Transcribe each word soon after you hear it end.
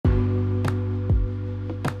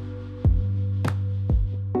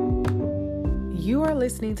You are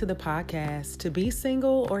listening to the podcast To Be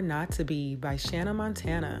Single or Not to Be by Shaanah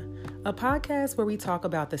Montanna, a podcast where we talk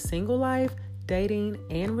about the single life, dating,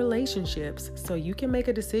 and relationships so you can make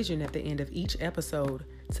a decision at the end of each episode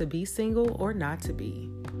to be single or not to be.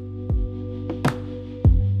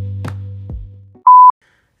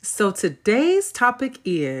 So today's topic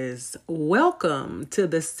is welcome to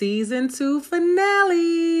the season 2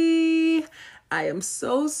 finale. I am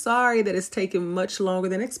so sorry that it's taken much longer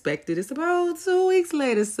than expected. It's about 2 weeks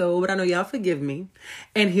later, but I know y'all forgive me.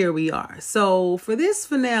 And here we are. So for this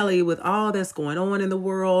finale, with all that's going on in the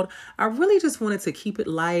world, I really just wanted to keep it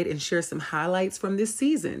light and share some highlights from this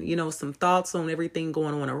season. You know, some thoughts on everything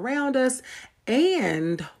going on around us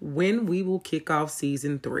and when we will kick off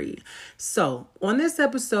season 3. So on this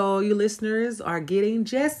episode, you listeners are getting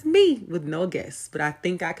just me with no guests, but I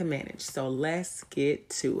think I can manage. So let's get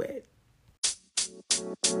to it.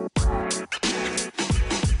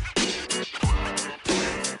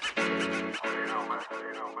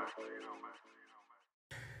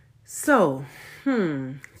 So,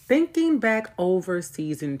 thinking back over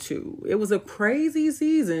season 2, it was a crazy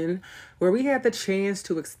season where we had the chance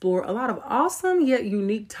to explore a lot of awesome yet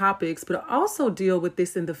unique topics, but also deal with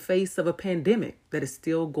this in the face of a pandemic that is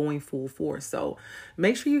still going full force. So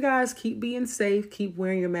make sure you guys keep being safe, keep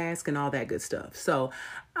wearing your mask and all that good stuff. So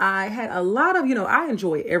I had a lot of, I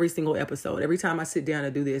enjoy every single episode. Every time I sit down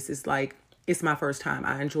to do this, it's like, it's my first time.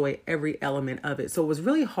 I enjoy every element of it. So it was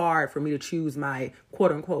really hard for me to choose my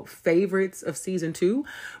quote unquote favorites of season 2.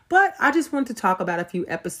 But I just wanted to talk about a few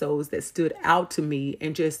episodes that stood out to me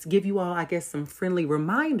and just give you all, I guess, some friendly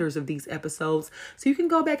reminders of these episodes so you can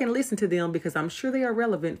go back and listen to them because I'm sure they are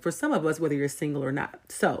relevant for some of us, whether you're single or not.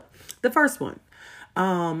 So the first one.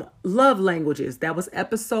 Love languages. That was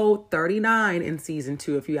episode 39 in season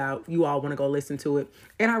 2. If you all want to go listen to it.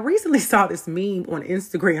 And I recently saw this meme on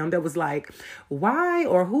Instagram that was like, why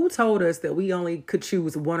or who told us that we only could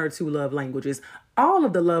choose 1 or 2 love languages? All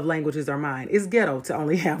of the love languages are mine. It's ghetto to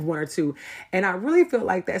only have 1 or 2. And I really feel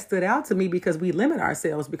like that stood out to me because we limit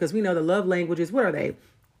ourselves because we know the love languages. What are they?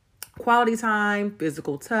 Quality time,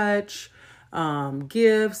 physical touch,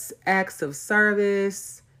 gifts, acts of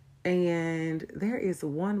service. And there is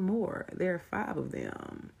one more. There are 5 of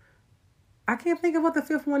them. I can't think of what the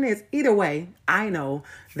 5th one is. Either way, I know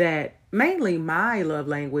that mainly my love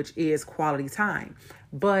language is quality time.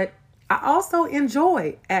 But I also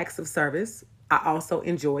enjoy acts of service. I also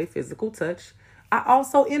enjoy physical touch. I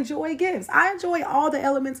also enjoy gifts. I enjoy all the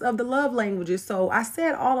elements of the love languages. So I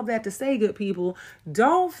said all of that to say, good people,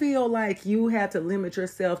 don't feel like you have to limit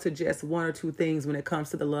yourself to just 1 or 2 things when it comes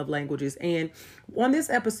to the love languages. And on this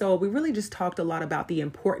episode, we really just talked a lot about the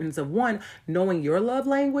importance of, 1, knowing your love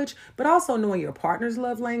language, but also knowing your partner's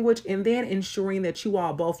love language, and then ensuring that you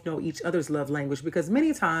all both know each other's love language. Because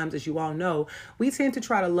many times, as you all know, we tend to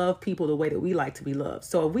try to love people the way that we like to be loved.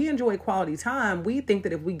 So if we enjoy quality time, we think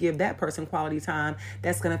that if we give that person quality time,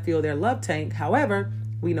 that's going to fill their love tank. However,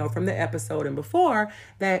 we know from the episode and before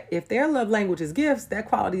that if their love language is gifts, that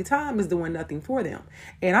quality time is doing nothing for them.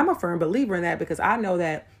 And I'm a firm believer in that because I know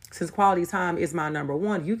that since quality time is my number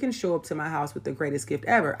 1, you can show up to my house with the greatest gift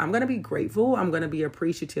ever. I'm going to be grateful. I'm going to be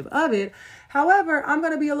appreciative of it. However, I'm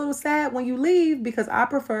going to be a little sad when you leave because I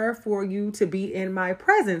prefer for you to be in my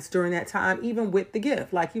presence during that time, even with the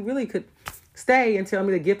gift. Like you really could stay and tell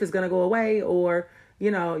me the gift is going to go away, or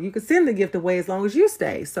you could send the gift away as long as you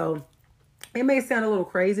stay. So it may sound a little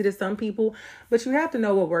crazy to some people, but you have to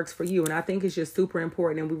know what works for you. And I think it's just super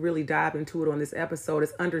important. And we really dive into it on this episode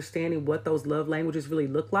is understanding what those love languages really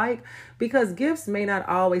look like, because gifts may not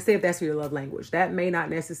always say if that's your love language. That may not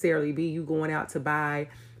necessarily be you going out to buy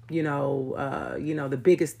the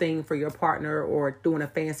biggest thing for your partner or doing a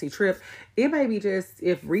fancy trip. It may be just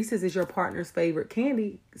if Reese's is your partner's favorite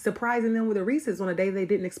candy, surprising them with a Reese's on a day they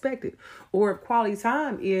didn't expect it. Or if quality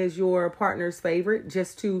time is your partner's favorite,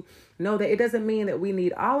 just to know that it doesn't mean that we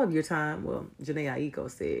need all of your time. Well, Janae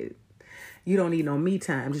Aiko said, you don't need no me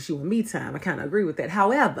time, just you and me time. I kind of agree with that.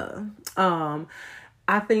 However,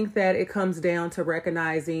 I think that it comes down to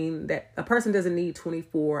recognizing that a person doesn't need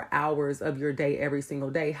 24 hours of your day every single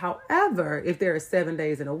day. However, if there are 7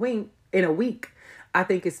 days in a week, I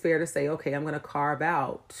think it's fair to say, okay, I'm going to carve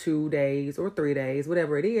out 2 days or 3 days,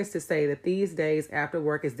 whatever it is, to say that these days after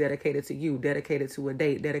work is dedicated to you, dedicated to a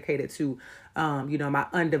date, dedicated to, my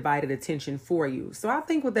undivided attention for you. So I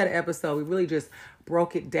think with that episode, we really just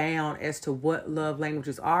broke it down as to what love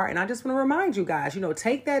languages are. And I just want to remind you guys,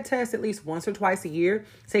 take that test at least once or twice a year.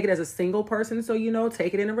 Take it as a single person. So,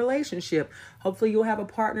 take it in a relationship. Hopefully you'll have a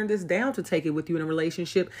partner that's down to take it with you in a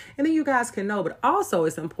relationship. And then you guys can know. But also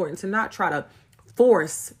it's important to not try to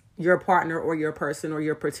force your partner or your person or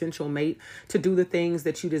your potential mate to do the things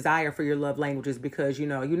that you desire for your love languages, because you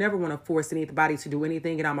never want to force anybody to do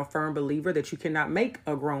anything, and I'm a firm believer that you cannot make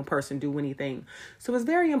a grown person do anything. So it's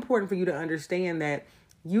very important for you to understand that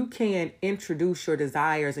you can introduce your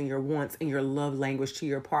desires and your wants and your love language to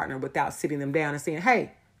your partner without sitting them down and saying,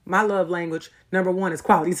 hey, my love language, number one, is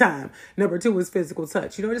quality time. Number two is physical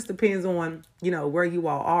touch. It just depends on, where you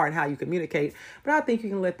all are and how you communicate. But I think you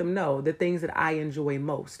can let them know the things that I enjoy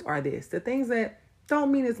most are this. The things that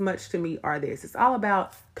don't mean as much to me are this. It's all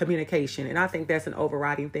about communication. And I think that's an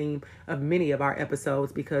overriding theme of many of our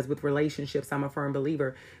episodes, because with relationships, I'm a firm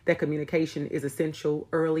believer that communication is essential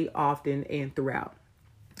early, often, and throughout.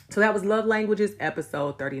 So that was Love Languages,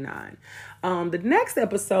 episode 39. The next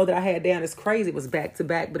episode that I had down is crazy. It was back to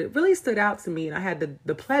back, but it really stood out to me. And I had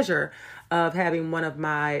the pleasure of having one of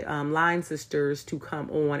my line sisters to come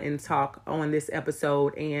on and talk on this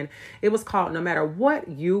episode. And it was called No Matter What,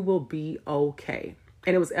 You Will Be Okay.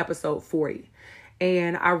 And it was episode 40.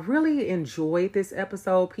 And I really enjoyed this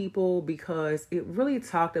episode, people, because it really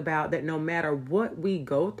talked about that no matter what we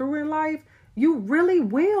go through in life, you really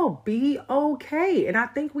will be okay. And I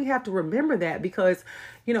think we have to remember that because,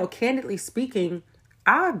 candidly speaking,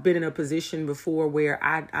 I've been in a position before where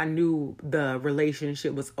I knew the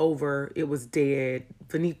relationship was over. It was dead,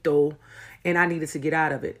 finito, and I needed to get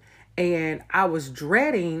out of it. And I was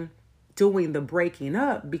dreading doing the breaking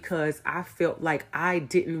up because I felt like I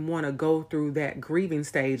didn't want to go through that grieving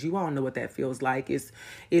stage. You all know what that feels like.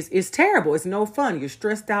 It's terrible. It's no fun. You're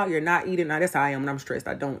stressed out. You're not eating. Now, that's how I am when I'm stressed.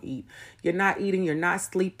 I don't eat. You're not eating. You're not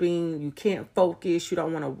sleeping. You can't focus. You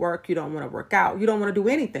don't want to work. You don't want to work out. You don't want to do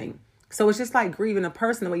anything. So it's just like grieving a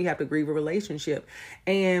person the way you have to grieve a relationship.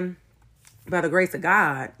 And by the grace of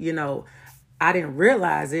God, I didn't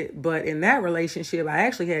realize it, but in that relationship, I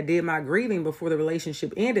actually had did my grieving before the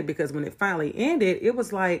relationship ended, because when it finally ended, it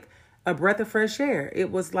was like a breath of fresh air.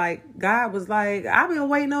 It was like, God was like, I've been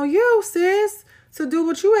waiting on you, sis, to do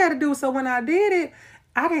what you had to do. So when I did it,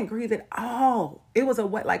 I didn't grieve at all. It was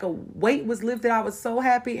like a weight was lifted. I was so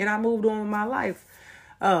happy, and I moved on with my life.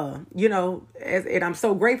 And I'm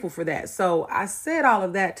so grateful for that. So I said all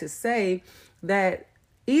of that to say that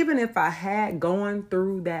even if I had gone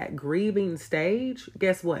through that grieving stage,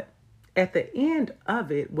 guess what? At the end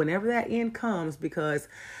of it, whenever that end comes, because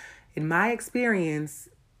in my experience,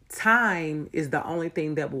 time is the only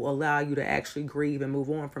thing that will allow you to actually grieve and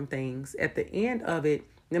move on from things. At the end of it,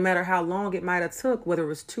 no matter how long it might have took, whether it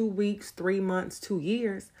was 2 weeks, 3 months, 2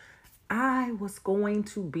 years, I was going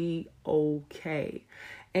to be okay.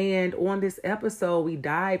 And on this episode, we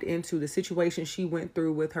dived into the situation she went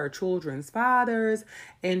through with her children's fathers,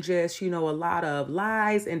 and just, a lot of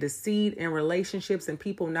lies and deceit in relationships, and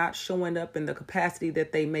people not showing up in the capacity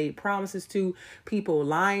that they made promises to, people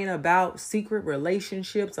lying about secret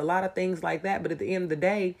relationships, a lot of things like that. But at the end of the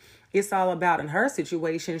day, it's all about, in her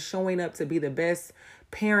situation, showing up to be the best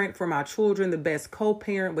parent for my children, the best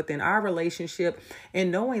co-parent within our relationship, and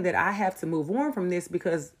knowing that I have to move on from this,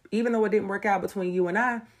 because even though it didn't work out between you and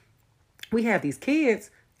I, we have these kids.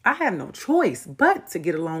 I have no choice but to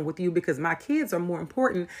get along with you, because my kids are more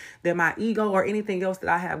important than my ego or anything else that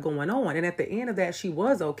I have going on. And at the end of that, she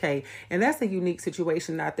was okay. And that's a unique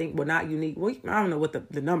situation, I think. Well, not unique. Well, I don't know what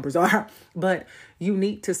the numbers are, but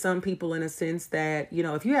unique to some people in a sense that,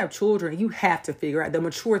 if you have children, you have to figure out the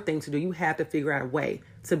mature thing to do. You have to figure out a way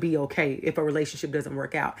to be okay if a relationship doesn't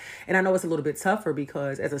work out. And I know it's a little bit tougher,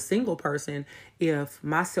 because as a single person, if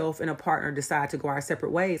myself and a partner decide to go our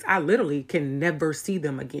separate ways, I literally can never see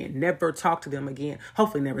them again, never talk to them again,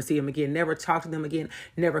 hopefully never see them again, never talk to them again,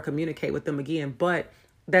 never communicate with them again. But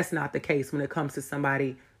that's not the case when it comes to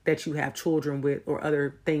somebody that you have children with or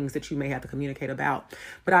other things that you may have to communicate about.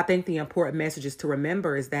 But I think the important message is to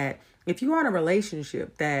remember is that if you are in a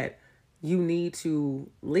relationship that you need to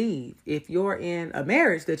leave, if you're in a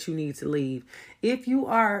marriage that you need to leave, if you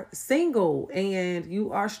are single and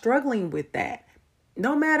you are struggling with that,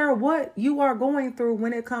 no matter what you are going through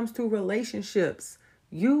when it comes to relationships,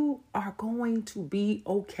 you are going to be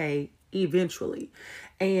okay eventually.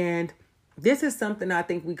 And this is something I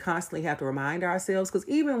think we constantly have to remind ourselves, because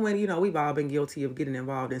even when, we've all been guilty of getting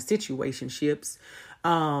involved in situationships,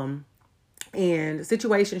 and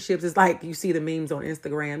situationships is like, you see the memes on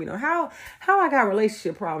Instagram, how I got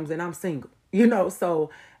relationship problems and I'm single, so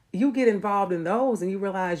you get involved in those and you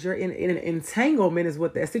realize you're in an entanglement is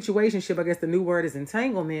what that situationship, I guess the new word is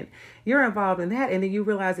entanglement. You're involved in that and then you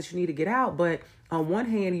realize that you need to get out. But on one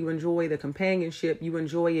hand, you enjoy the companionship. You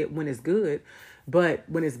enjoy it when it's good. But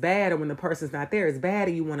when it's bad or when the person's not there, it's bad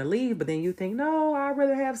and you want to leave. But then you think, no, I'd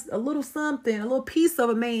rather have a little something, a little piece of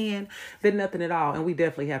a man than nothing at all. And we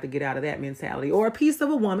definitely have to get out of that mentality. Or a piece of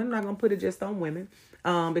a woman. I'm not going to put it just on women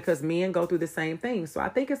because men go through the same thing. So I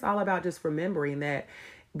think it's all about just remembering that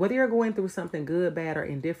whether you're going through something good, bad, or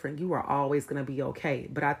indifferent, you are always going to be okay.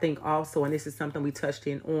 But I think also, and this is something we touched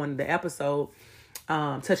on in the episode,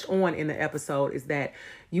 is that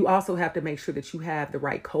you also have to make sure that you have the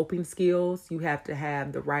right coping skills. You have to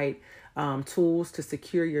have the right tools to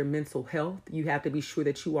secure your mental health. You have to be sure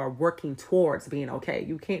that you are working towards being okay.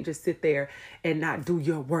 You can't just sit there and not do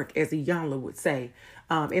your work, as Iyanla would say,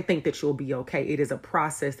 and think that you'll be okay. It is a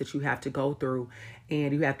process that you have to go through,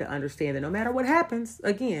 and you have to understand that no matter what happens,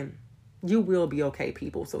 again, you will be okay,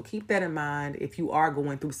 people. So keep that in mind if you are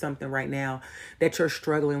going through something right now that you're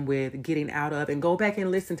struggling with getting out of, and go back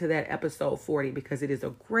and listen to that episode 40 because it is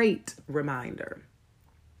a great reminder.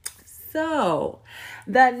 So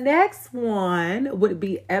the next one would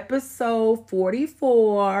be episode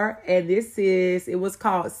 44. And it was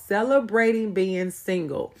called Celebrating Being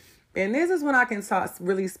Single. And this is when I can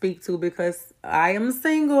really speak to because I am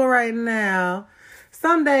single right now.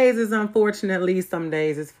 Some days is unfortunately, some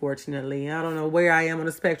days is fortunately. I don't know where I am on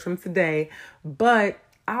the spectrum today, but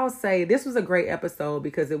I'll say this was a great episode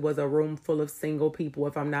because it was a room full of single people,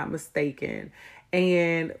 if I'm not mistaken.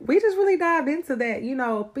 And we just really dived into that. You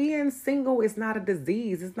know, being single is not a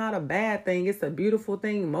disease. It's not a bad thing. It's a beautiful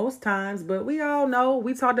thing most times. But we all know,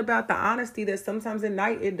 we talked about the honesty that sometimes at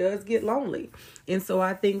night it does get lonely. And so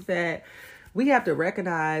I think that we have to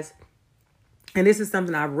recognize, and this is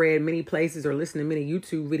something I've read many places or listened to many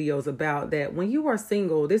YouTube videos about, that when you are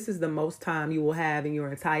single, this is the most time you will have in your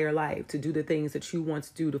entire life to do the things that you want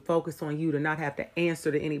to do, to focus on you, to not have to answer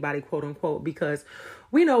to anybody, quote unquote, because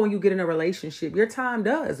we know when you get in a relationship, your time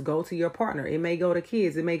does go to your partner. It may go to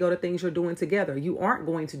kids. It may go to things you're doing together. You aren't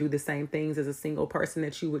going to do the same things as a single person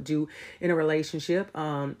that you would do in a relationship.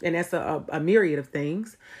 And that's a myriad of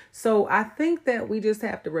things. So I think that we just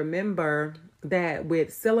have to remember that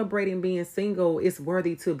with celebrating being single, it's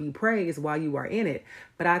worthy to be praised while you are in it.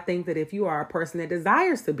 But I think that if you are a person that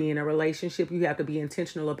desires to be in a relationship, you have to be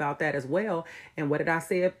intentional about that as well. And what did I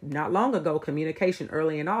say not long ago? Communication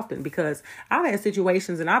early and often, because I've had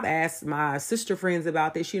situations and I've asked my sister friends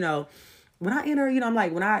about this, when I enter, I'm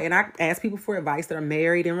like, I ask people for advice that are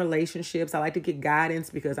married in relationships. I like to get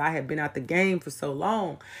guidance because I have been out the game for so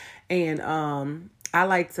long. And, I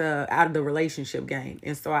like to out of the relationship game.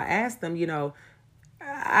 And so I asked them,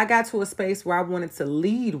 I got to a space where I wanted to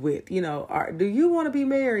lead with, do you want to be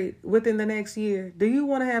married within the next year? Do you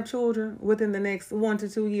want to have children within the next 1 to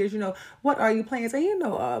 2 years? What are you planning? Say,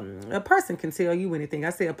 a person can tell you anything.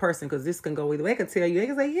 I say a person because this can go either way. They can tell you, they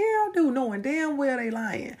can say, yeah, I do, knowing damn well they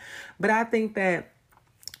lying. But I think that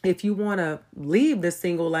if you want to leave the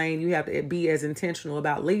single lane, you have to be as intentional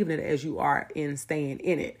about leaving it as you are in staying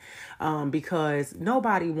in it. Because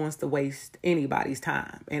nobody wants to waste anybody's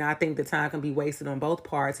time. And I think the time can be wasted on both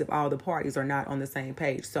parts if all the parties are not on the same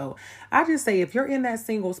page. So I just say, if you're in that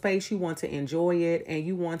single space, you want to enjoy it and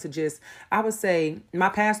you want to I would say, my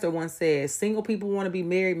pastor once said, single people want to be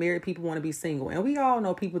married, married people want to be single. And we all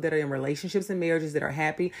know people that are in relationships and marriages that are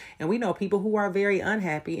happy. And we know people who are very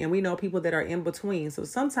unhappy. And we know people that are in between. So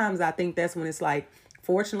sometimes I think that's when it's like,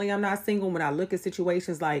 fortunately, I'm not single. When I look at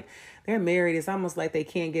situations like they're married, it's almost like they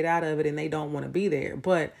can't get out of it and they don't want to be there.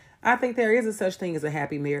 But I think there is a such thing as a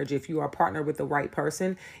happy marriage if you are partnered with the right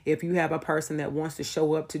person. If you have a person that wants to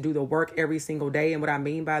show up to do the work every single day. And what I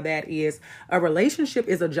mean by that is a relationship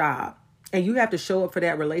is a job. And you have to show up for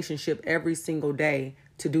that relationship every single day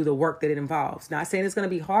to do the work that it involves. Not saying it's going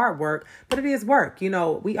to be hard work, but it is work. We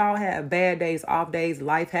all have bad days, off days,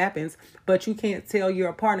 life happens, but you can't tell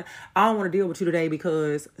your partner, I don't want to deal with you today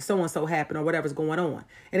because so-and-so happened or whatever's going on.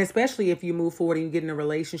 And especially if you move forward and you get in a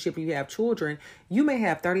relationship and you have children, you may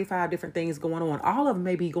have 35 different things going on. All of them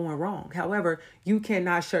may be going wrong. However, you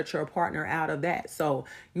cannot shut your partner out of that. So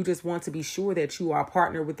you just want to be sure that you are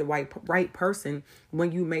partnered with the right person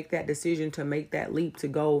when you make that decision to make that leap to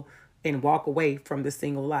go and walk away from the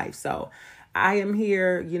single life. So I am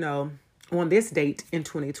here, on this date in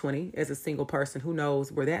 2020 as a single person. Who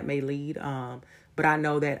knows where that may lead. But I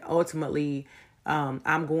know that ultimately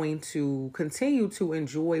I'm going to continue to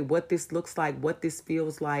enjoy what this looks like, what this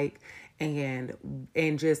feels like, and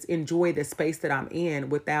just enjoy the space that I'm in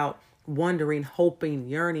without wondering, hoping,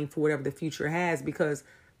 yearning for whatever the future has, because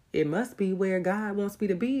it must be where God wants me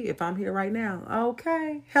to be if I'm here right now.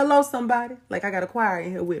 Okay. Hello, somebody. Like, I got a choir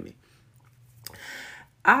in here with me.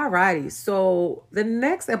 Alrighty, so the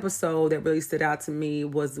next episode that really stood out to me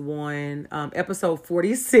was episode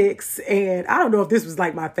 46. And I don't know if this was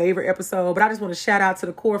like my favorite episode, but I just want to shout out to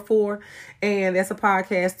the Core 4. And that's a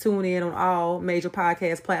podcast. Tune in on all major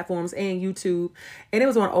podcast platforms and YouTube. And it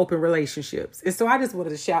was on open relationships. And so I just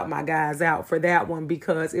wanted to shout my guys out for that one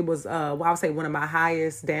because it was, I would say one of my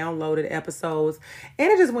highest downloaded episodes.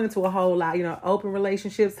 And it just went into a whole lot, open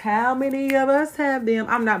relationships. How many of us have them?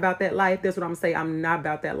 I'm not about that life. That's what I'm going to say. I'm not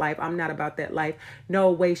about that life. I'm not about that life.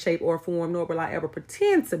 No way, shape, or form, nor will I ever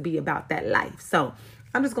pretend to be about that life. So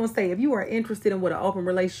I'm just going to say, if you are interested in what an open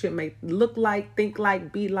relationship may look like, think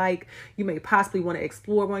like, be like, you may possibly want to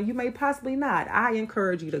explore one. You may possibly not. I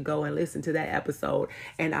encourage you to go and listen to that episode,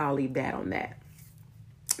 and I'll leave that on that.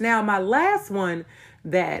 Now, my last one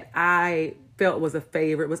that I felt was a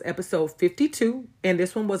favorite was episode 52. And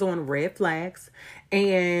this one was on red flags.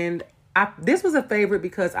 And this was a favorite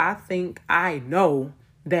because I know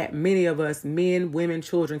that many of us, men, women,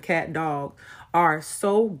 children, cat, dog, are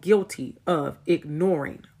so guilty of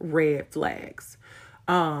ignoring red flags.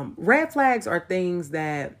 Red flags are things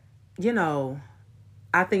that,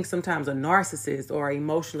 I think sometimes a narcissist or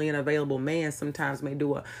emotionally unavailable man sometimes may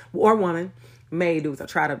do or woman may do. So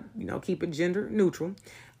try to, keep it gender neutral.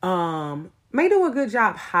 May do a good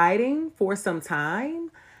job hiding for some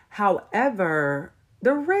time. However,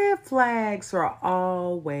 the red flags are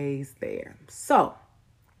always there. So,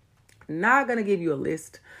 not going to give you a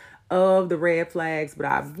list of the red flags, but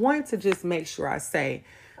I want to just make sure I say,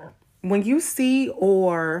 when you see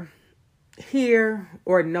or hear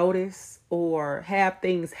or notice or have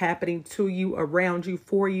things happening to you, around you,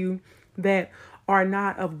 for you, that are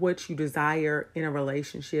not of what you desire in a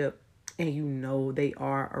relationship, and they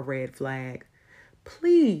are a red flag,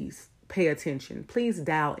 please pay attention. Please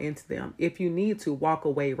dial into them. If you need to, walk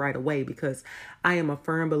away right away, because I am a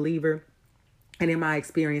firm believer. And in my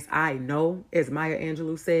experience, I know, as Maya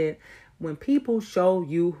Angelou said, when people show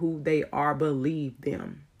you who they are, believe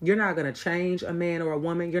them. You're not going to change a man or a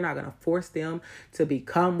woman. You're not going to force them to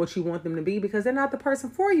become what you want them to be, because they're not the person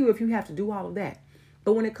for you if you have to do all of that.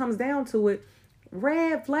 But when it comes down to it,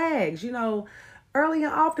 red flags, early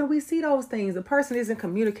and often we see those things. The person isn't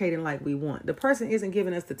communicating like we want. The person isn't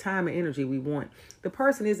giving us the time and energy we want. The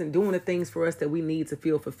person isn't doing the things for us that we need to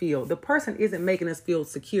feel fulfilled. The person isn't making us feel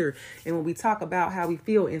secure. And when we talk about how we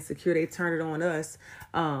feel insecure, they turn it on us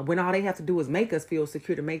when all they have to do is make us feel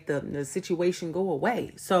secure to make the situation go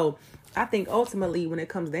away. So I think ultimately when it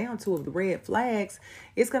comes down to the red flags,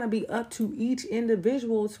 it's going to be up to each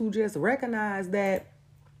individual to just recognize that,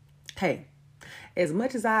 hey, as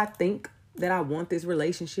much as I think that I want this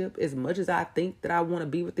relationship, as much as I think that I want to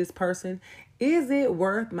be with this person, is it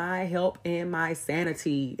worth my help and my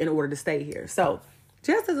sanity in order to stay here? So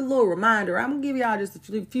just as a little reminder, I'm going to give y'all just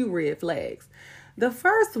a few red flags. The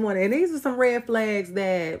first one, and these are some red flags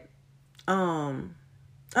that,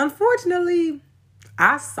 unfortunately,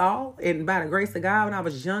 I saw, and by the grace of God, when I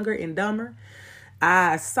was younger and dumber,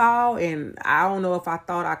 I saw, and I don't know if I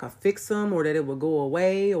thought I could fix them or that it would go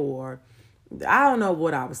away, or I don't know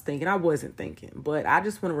what I was thinking. I wasn't thinking, but I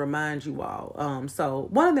just want to remind you all. So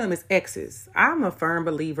one of them is exes. I'm a firm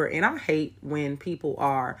believer, and I hate when people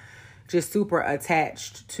are just super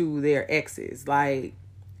attached to their exes. Like,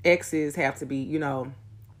 exes have to be, and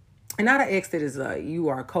not an ex that is you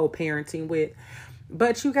are co-parenting with,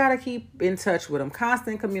 but you got to keep in touch with them.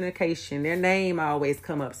 Constant communication. Their name always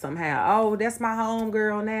come up somehow. Oh, that's my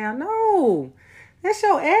homegirl now. No. That's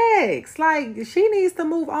your ex. Like, she needs to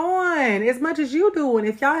move on as much as you do. And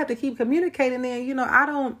if y'all have to keep communicating, then, I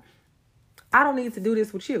don't need to do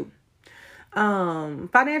this with you.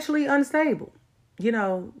 Financially unstable.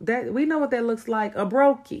 That we know what that looks like. A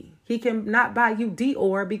brokey. He can not buy you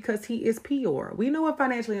Dior because he is Pior. We know what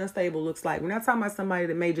financially unstable looks like. We're not talking about somebody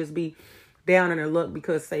that may just be down in their luck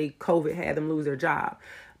because, say, COVID had them lose their job.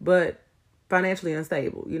 But financially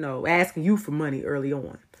unstable, asking you for money early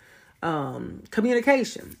on.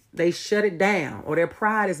 Communication, they shut it down, or their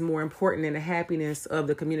pride is more important than the happiness of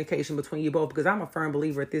the communication between you both. Because I'm a firm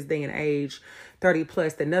believer at this day and age, 30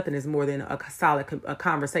 plus, that nothing is more than a solid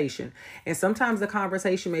conversation. And sometimes the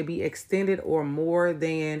conversation may be extended or more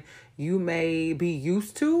than you may be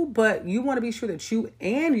used to, but you want to be sure that you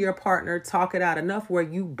and your partner talk it out enough where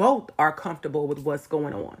you both are comfortable with what's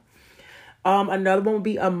going on. Another one would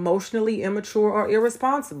be emotionally immature or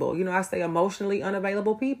irresponsible. I say emotionally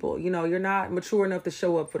unavailable people. You're not mature enough to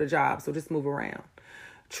show up for the job, so just move around.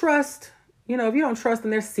 Trust. If you don't trust them,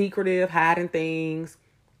 they're secretive, hiding things.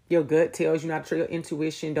 Your gut tells you not to, your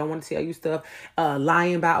intuition don't want to tell you stuff.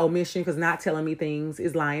 Lying by omission, because not telling me things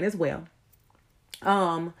is lying as well.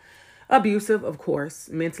 Abusive, of course,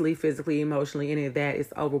 mentally, physically, emotionally, any of that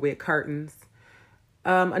is over with, curtains.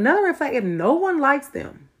 Another red flag, if no one likes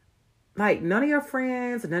them, like none of your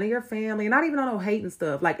friends, none of your family, not even on no hating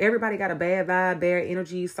stuff. Like everybody got a bad vibe, bad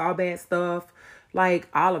energy, saw bad stuff, like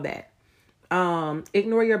all of that.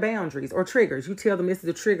 Ignore your boundaries or triggers. You tell them this is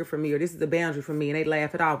a trigger for me or this is a boundary for me, and they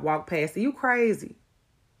laugh it off, walk past it. You crazy.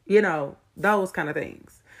 Those kind of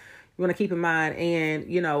things you want to keep in mind. And,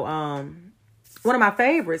 one of my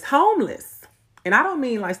favorites, homeless. And I don't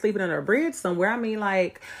mean like sleeping under a bridge somewhere. I mean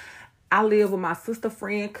like I live with my sister,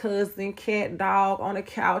 friend, cousin, cat, dog on a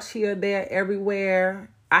couch here, there, everywhere.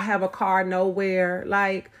 I have a car nowhere.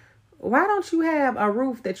 Like, why don't you have a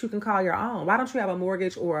roof that you can call your own? Why don't you have a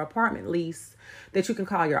mortgage or apartment lease that you can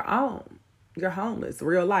call your own? You're homeless.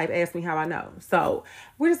 Real life. Ask me how I know. So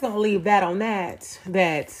we're just going to leave that on that.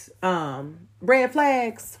 Red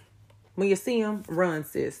flags, when you see them, run,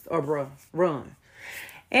 sis or bruh, run.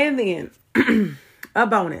 And then a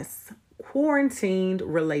bonus, quarantined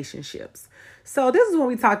relationships. So this is what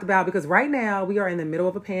we talked about, because right now we are in the middle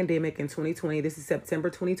of a pandemic in 2020. This is September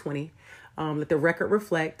 2020. Let the record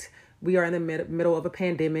reflect. We are in the middle of a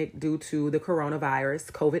pandemic due to the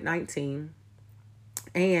coronavirus, COVID-19.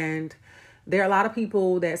 And there are a lot of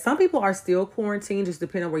people some people are still quarantined, just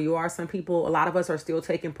depending on where you are. A lot of us are still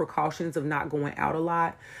taking precautions of not going out a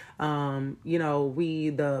lot.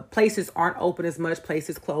 The places aren't open as much.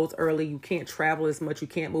 Places close early. You can't travel as much. You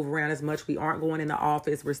can't move around as much. We aren't going in the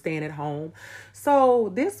office. We're staying at home.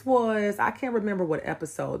 So I can't remember what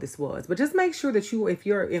episode this was, but just make sure that if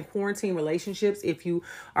you're in quarantine relationships, if you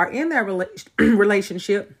are in that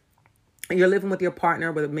relationship and you're living with your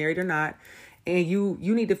partner, whether married or not, and you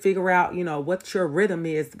need to figure out, what your rhythm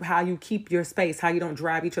is, how you keep your space, how you don't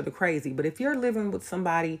drive each other crazy. But if you're living with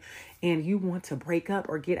somebody and you want to break up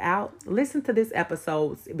or get out, listen to this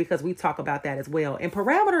episode, because we talk about that as well. And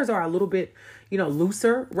parameters are a little bit,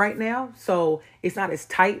 looser right now. So it's not as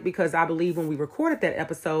tight, because I believe when we recorded that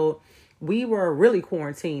episode, we were really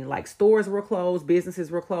quarantined. Like stores were closed,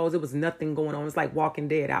 businesses were closed. It was nothing going on. It's like Walking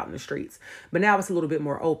Dead out in the streets. But now it's a little bit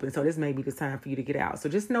more open. So this may be the time for you to get out. So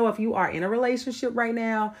just know if you are in a relationship right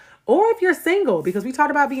now, or if you're single, because we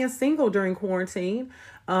talked about being single during quarantine.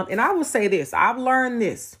 And I will say this, I've learned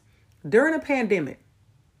this during a pandemic.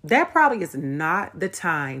 That probably is not the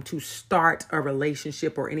time to start a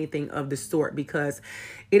relationship or anything of the sort, because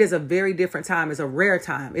it is a very different time. It's a rare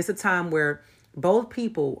time. It's a time where both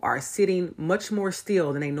people are sitting much more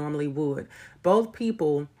still than they normally would. Both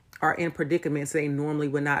people are in predicaments they normally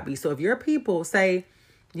would not be. So if your people say,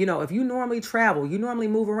 if you normally travel, you normally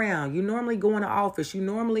move around, you normally go in the office, you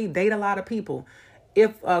normally date a lot of people.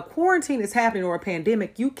 If a quarantine is happening or a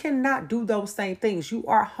pandemic, you cannot do those same things. You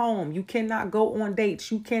are home. You cannot go on dates.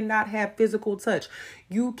 You cannot have physical touch.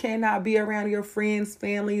 You cannot be around your friends,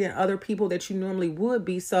 family, and other people that you normally would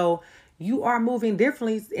be. So you are moving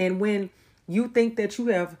differently. And when you think that you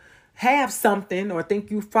have something, or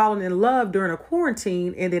think you've fallen in love during a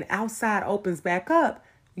quarantine, and then outside opens back up,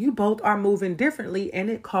 you both are moving differently, and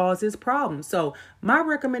it causes problems. So my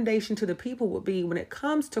recommendation to the people would be, when it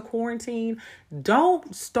comes to quarantine,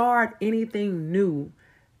 don't start anything new,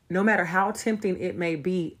 no matter how tempting it may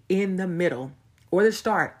be, in the middle or the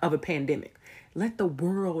start of a pandemic. Let the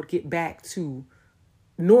world get back to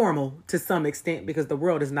normal to some extent, because the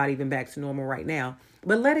world is not even back to normal right now.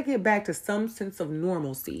 But let it get back to some sense of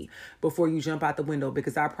normalcy before you jump out the window,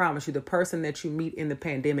 because I promise you, the person that you meet in the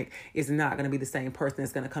pandemic is not going to be the same person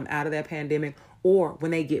that's going to come out of that pandemic, or when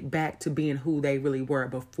they get back to being who they really were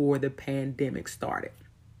before the pandemic started.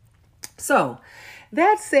 So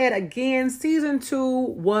that said, again, season 2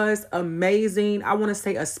 was amazing. I want to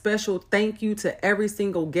say a special thank you to every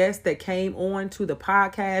single guest that came on to the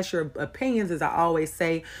podcast. Your opinions, as I always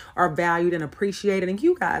say, are valued and appreciated. And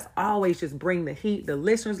you guys always just bring the heat. The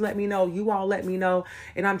listeners let me know. You all let me know.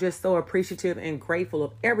 And I'm just so appreciative and grateful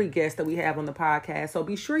of every guest that we have on the podcast. So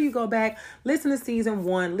be sure you go back, listen to season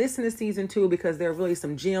 1, listen to season 2, because there are really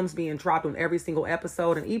some gems being dropped on every single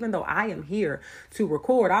episode. And even though I am here to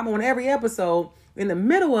record, I'm on every episode. In the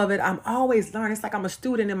middle of it, I'm always learning. It's like I'm a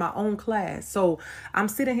student in my own class. So I'm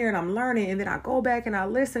sitting here and I'm learning, and then I go back and I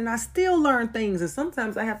listen, and I still learn things. And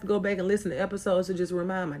sometimes I have to go back and listen to episodes to just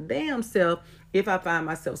remind my damn self if I find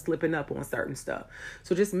myself slipping up on certain stuff.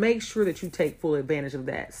 So just make sure that you take full advantage of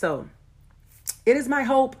that. So it is my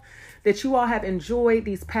hope that you all have enjoyed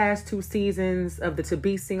these past 2 seasons of the To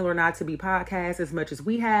Be Single or Not To Be podcast as much as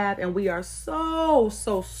we have. And we are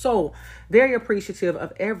so very appreciative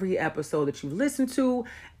of every episode that you listen to,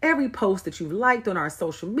 every post that you've liked on our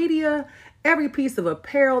social media, every piece of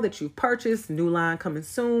apparel that you've purchased, new line coming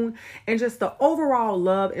soon, and just the overall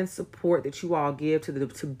love and support that you all give to the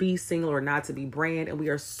To Be Single or Not To Be brand. And we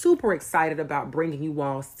are super excited about bringing you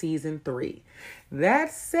all season 3.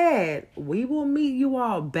 That said, we will meet you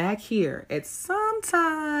all back here at some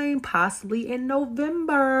time, possibly in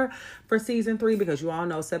November for season 3, because you all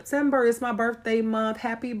know September is my birthday month.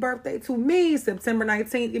 Happy birthday to me, September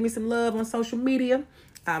 19th. Give me some love on social media.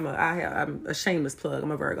 I'm a shameless plug.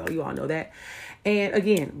 I'm a Virgo. You all know that. And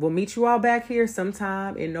again, we'll meet you all back here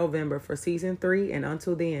sometime in November for season 3. And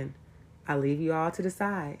until then, I leave you all to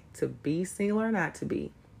decide to be single or not to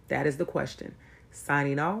be. That is the question.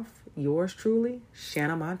 Signing off, yours truly,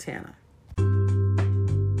 Shaanah Montana.